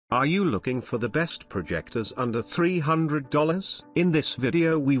Are you looking for the best projectors under $300? In this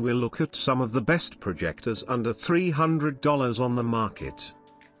video we will look at some of the best projectors under $300 on the market.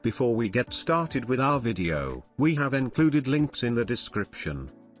 Before we get started with our video, we have included links in the description.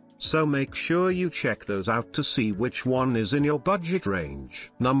 So make sure you check those out to see which one is in your budget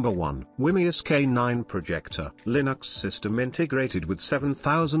range. Number 1. Wimius K9 Projector. Linux system integrated with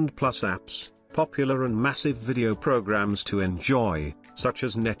 7,000 plus apps, popular and massive video programs to enjoy, such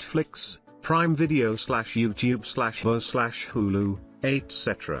as Netflix, Prime Video / YouTube / Vo / Hulu,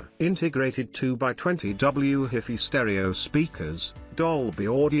 etc. Integrated 2x20W Hi-Fi stereo speakers, Dolby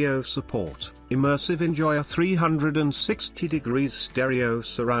audio support, immersive enjoyer 360 degrees stereo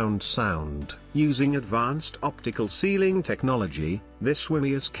surround sound. Using advanced optical ceiling technology, this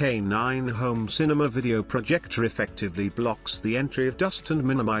Wimius K9 home cinema video projector effectively blocks the entry of dust and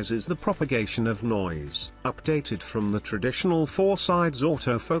minimizes the propagation of noise. Updated from the traditional 4 sides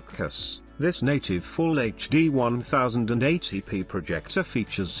autofocus, this native Full HD 1080p projector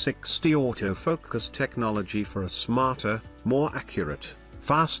features 60 autofocus technology for a smarter, more accurate,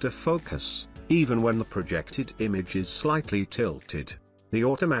 faster focus, even when the projected image is slightly tilted. The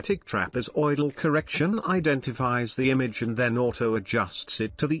automatic trapezoidal correction identifies the image and then auto-adjusts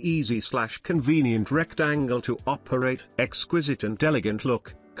it to the easy/convenient rectangle to operate. Exquisite and elegant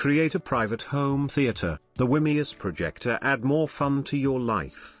look. Create a private home theater. The Wimius projector add more fun to your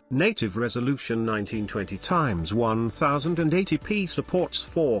life. Native resolution 1920x1080p supports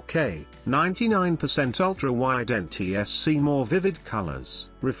 4K, 99% ultra-wide NTSC more vivid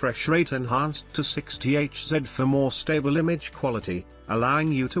colors. Refresh rate enhanced to 60Hz for more stable image quality,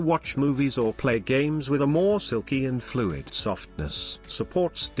 allowing you to watch movies or play games with a more silky and fluid softness.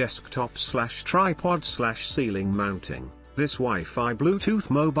 Supports desktop/tripod/ceiling mounting. This Wi-Fi Bluetooth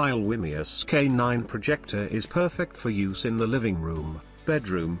mobile Wimius K9 projector is perfect for use in the living room,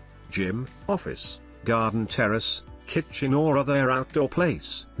 bedroom, gym, office, garden terrace, kitchen or other outdoor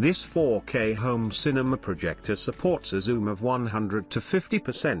place. This 4K home cinema projector supports a zoom of 100 to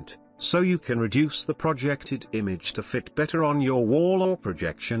 50%, so you can reduce the projected image to fit better on your wall or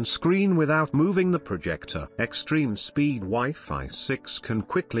projection screen without moving the projector. Extreme speed Wi-Fi 6 can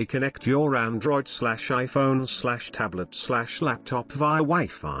quickly connect your Android/iPhone/tablet/laptop via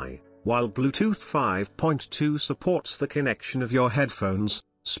Wi-Fi, while Bluetooth 5.2 supports the connection of your headphones,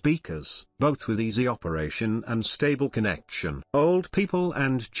 speakers, both with easy operation and stable connection. Old people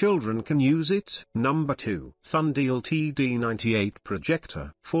and children can use it. Number 2. ThundeaL TD98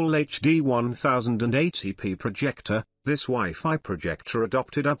 Projector. Full HD 1080p projector. This Wi-Fi projector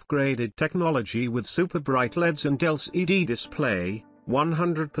adopted upgraded technology with super bright LEDs and LCD display,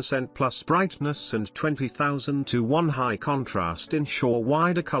 100% plus brightness and 20,000 to 1 high contrast ensure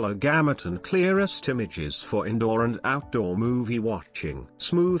wider color gamut and clearest images for indoor and outdoor movie watching.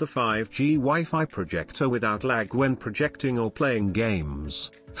 Smoother 5G Wi-Fi projector without lag when projecting or playing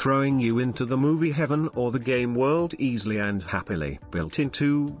games, throwing you into the movie heaven or the game world easily and happily. Built-in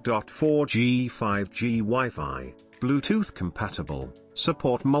 2.4G 5G Wi-Fi, Bluetooth compatible,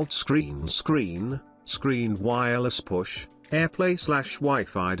 support multi-screen screen wireless push,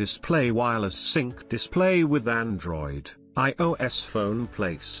 AirPlay/Wi-Fi display wireless sync display with Android, iOS phone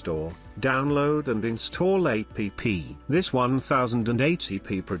Play Store, download and install app. This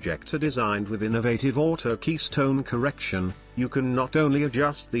 1080p projector designed with innovative auto keystone correction, you can not only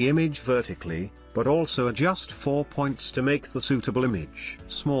adjust the image vertically, but also adjust 4 points to make the suitable image.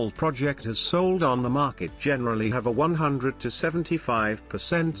 Small projectors sold on the market generally have a 100 to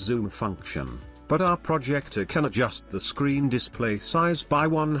 75% zoom function, but our projector can adjust the screen display size by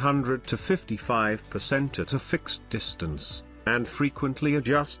 100 to 55% at a fixed distance, and frequently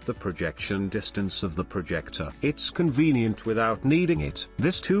adjust the projection distance of the projector. It's convenient without needing it.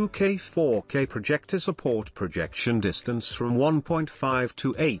 This 2K 4K projector support projection distance from 1.5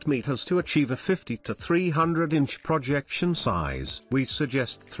 to 8 meters to achieve a 50 to 300 inch projection size. We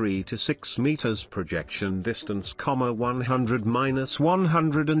suggest 3 to 6 meters projection distance,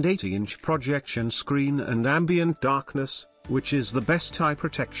 100-180 inch projection screen and ambient darkness, which is the best eye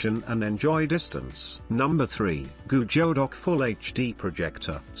protection and enjoy distance. Number 3. GOOJODOQ Full HD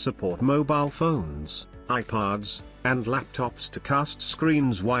Projector. Support mobile phones, iPads, and laptops to cast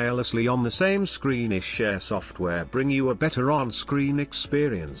screens wirelessly on the same screen. Share software bring you a better on-screen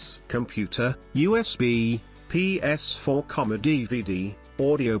experience. Computer, USB, PS4, DVD,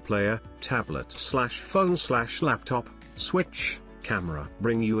 audio player, tablet/phone/laptop, switch, camera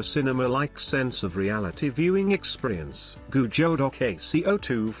bring you a cinema-like sense of reality viewing experience. GOOJODOQ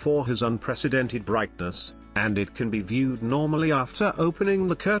AC024 has unprecedented brightness, and it can be viewed normally after opening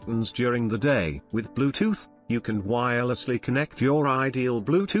the curtains during the day. With Bluetooth, You can wirelessly connect your ideal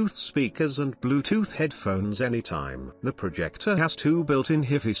Bluetooth speakers and Bluetooth headphones anytime. The projector has two built-in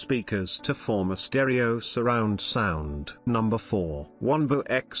Hi-Fi speakers to form a stereo surround sound. Number 4. Wanbo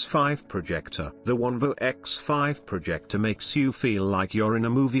X5 Projector. The Wanbo X5 Projector makes you feel like you're in a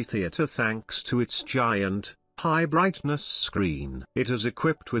movie theater thanks to its giant, high-brightness screen. It is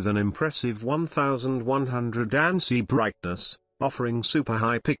equipped with an impressive 1100 ANSI brightness, offering super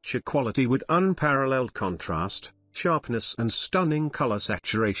high picture quality with unparalleled contrast, sharpness and stunning color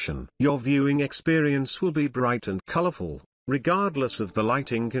saturation. Your viewing experience will be bright and colorful, regardless of the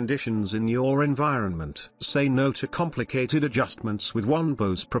lighting conditions in your environment. Say no to complicated adjustments with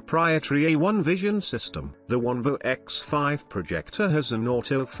Wanbo's proprietary A1 vision system. The Wanbo X5 Projector has an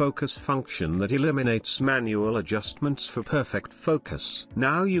autofocus function that eliminates manual adjustments for perfect focus.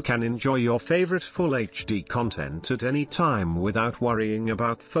 Now you can enjoy your favorite full HD content at any time without worrying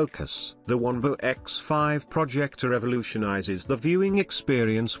about focus. The Wanbo X5 Projector revolutionizes the viewing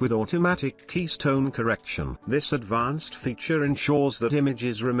experience with automatic keystone correction. This advanced feature ensures that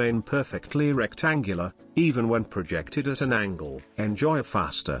images remain perfectly rectangular, even when projected at an angle. Enjoy a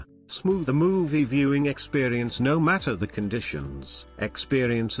faster, smoother movie viewing experience no matter the conditions.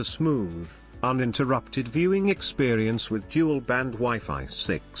 Experience a smooth, uninterrupted viewing experience with dual-band Wi-Fi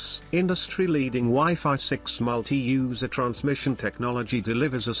 6. Industry-leading Wi-Fi 6 multi-user transmission technology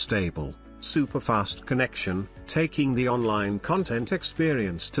delivers a stable, super-fast connection, taking the online content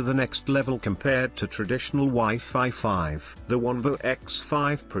experience to the next level compared to traditional Wi-Fi 5. The Wanbo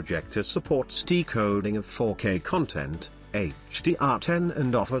X5 Projector supports decoding of 4K content, HDR10,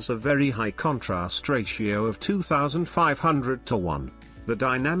 and offers a very high contrast ratio of 2500 to 1. The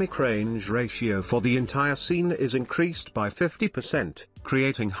dynamic range ratio for the entire scene is increased by 50%,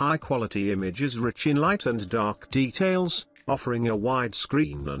 creating high-quality images rich in light and dark details, offering a wide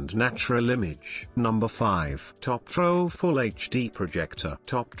screen and natural image. Number 5. TOPTRO Full HD Projector.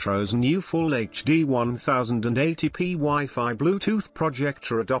 TOPTRO's new Full HD 1080p Wi-Fi Bluetooth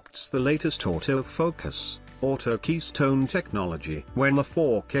projector adopts the latest autofocus, auto keystone technology. When the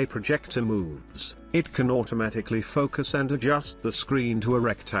 4K projector moves, it can automatically focus and adjust the screen to a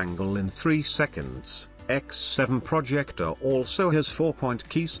rectangle in 3 seconds. X7 projector also has 4-point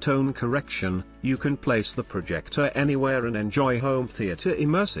keystone correction. You can place the projector anywhere and enjoy home theater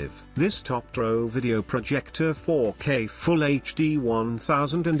immersive. This TOPTRO video projector 4K Full HD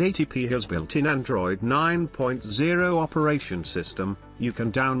 1080p has built-in Android 9.0 operation system. You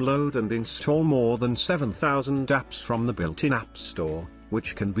can download and install more than 7,000 apps from the built-in App Store,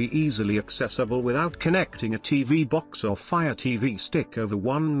 which can be easily accessible without connecting a TV box or Fire TV stick. Over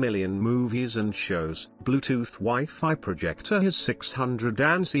 1 million movies and shows. Bluetooth Wi-Fi projector has 600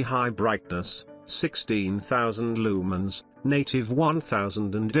 ANSI high brightness, 16,000 lumens, native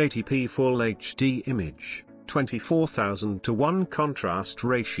 1080p Full HD image, 24,000 to 1 contrast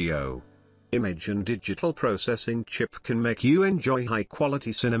ratio. Image and digital processing chip can make you enjoy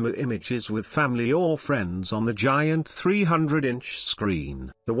high-quality cinema images with family or friends on the giant 300-inch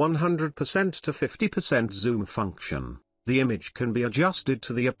screen. The 100% to 50% zoom function. The image can be adjusted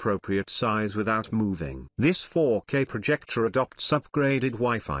to the appropriate size without moving. This 4K projector adopts upgraded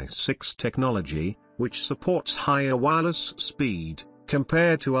Wi-Fi 6 technology, which supports higher wireless speed,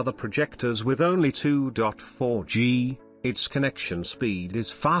 compared to other projectors with only 2.4G. Its connection speed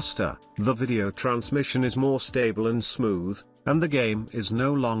is faster, the video transmission is more stable and smooth, and the game is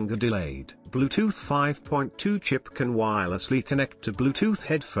no longer delayed. Bluetooth 5.2 chip can wirelessly connect to Bluetooth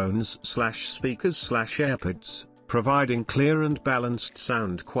headphones/speakers/AirPods, providing clear and balanced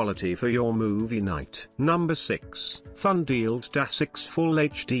sound quality for your movie night. Number 6. ThundeaL DA6 Full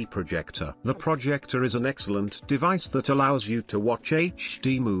HD Projector. The projector is an excellent device that allows you to watch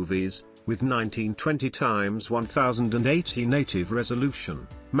HD movies, with 1920x1080 native resolution.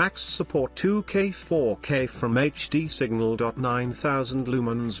 Max support 2K 4K from HD signal. 9000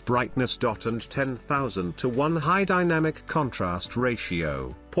 lumens brightness. And 10,000 to 1 high dynamic contrast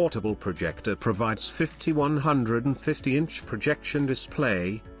ratio. Portable projector provides 5150-inch projection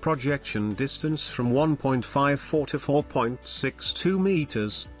display, projection distance from 1.54 to 4.62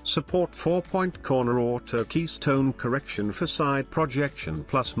 meters, support 4-point corner auto keystone correction for side projection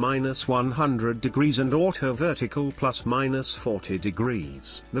 ±100 degrees and auto vertical ±40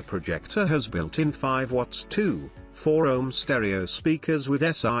 degrees. The projector has built-in 5 watts 2.4 ohm stereo speakers with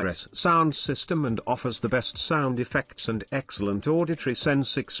SRS sound system and offers the best sound effects and excellent auditory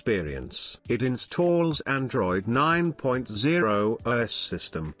sense experience. It installs Android 9.0 OS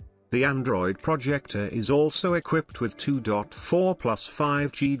system. The Android projector is also equipped with 2.4 plus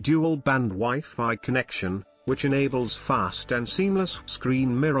 5G dual-band Wi-Fi connection, which enables fast and seamless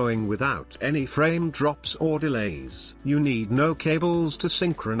screen mirroring without any frame drops or delays. You need no cables to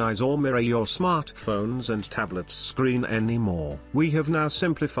synchronize or mirror your smartphones and tablets screen anymore. We have now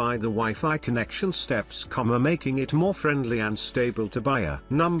simplified the Wi-Fi connection steps, making it more friendly and stable to buy.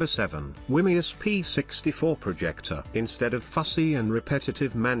 Number 7. Wimius P64 Projector. Instead of fussy and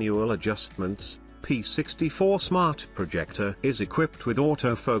repetitive manual adjustments, P64 Smart Projector is equipped with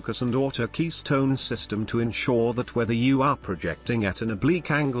autofocus and auto keystone system to ensure that whether you are projecting at an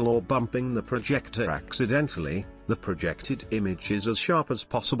oblique angle or bumping the projector accidentally, the projected image is as sharp as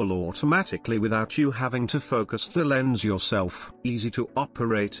possible automatically without you having to focus the lens yourself. Easy to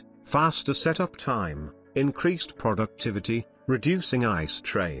operate, faster setup time, increased productivity, reducing eye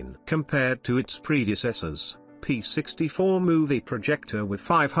strain. Compared to its predecessors, P64 Movie Projector with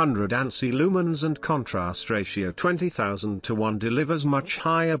 500 ANSI lumens and contrast ratio 20,000:1 delivers much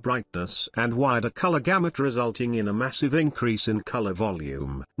higher brightness and wider color gamut, resulting in a massive increase in color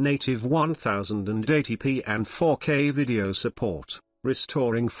volume. Native 1080p and 4K video support,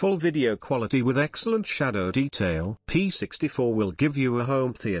 restoring full video quality with excellent shadow detail. P64 will give you a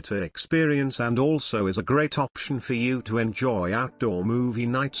home theater experience and also is a great option for you to enjoy outdoor movie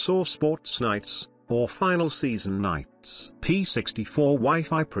nights or sports nights, or final season nights. P64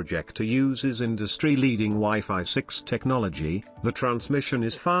 Wi-Fi Projector uses industry-leading Wi-Fi 6 technology. The transmission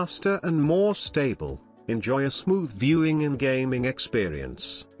is faster and more stable. Enjoy a smooth viewing and gaming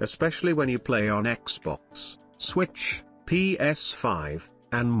experience, especially when you play on Xbox, Switch, PS5,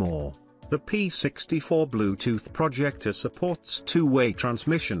 and more. The P64 Bluetooth projector supports two-way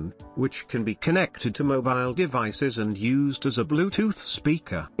transmission, which can be connected to mobile devices and used as a Bluetooth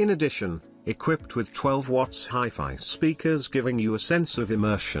speaker. In addition, equipped with 12 watts hi-fi speakers giving you a sense of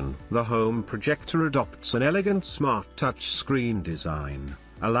immersion. The home projector adopts an elegant smart touchscreen design,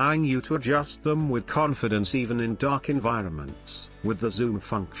 allowing you to adjust them with confidence even in dark environments. With the zoom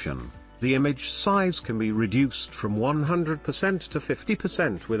function, the image size can be reduced from 100% to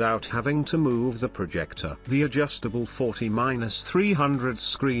 50% without having to move the projector. The adjustable 40-300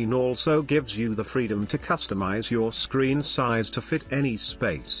 screen also gives you the freedom to customize your screen size to fit any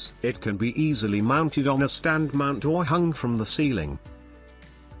space. It can be easily mounted on a stand mount or hung from the ceiling,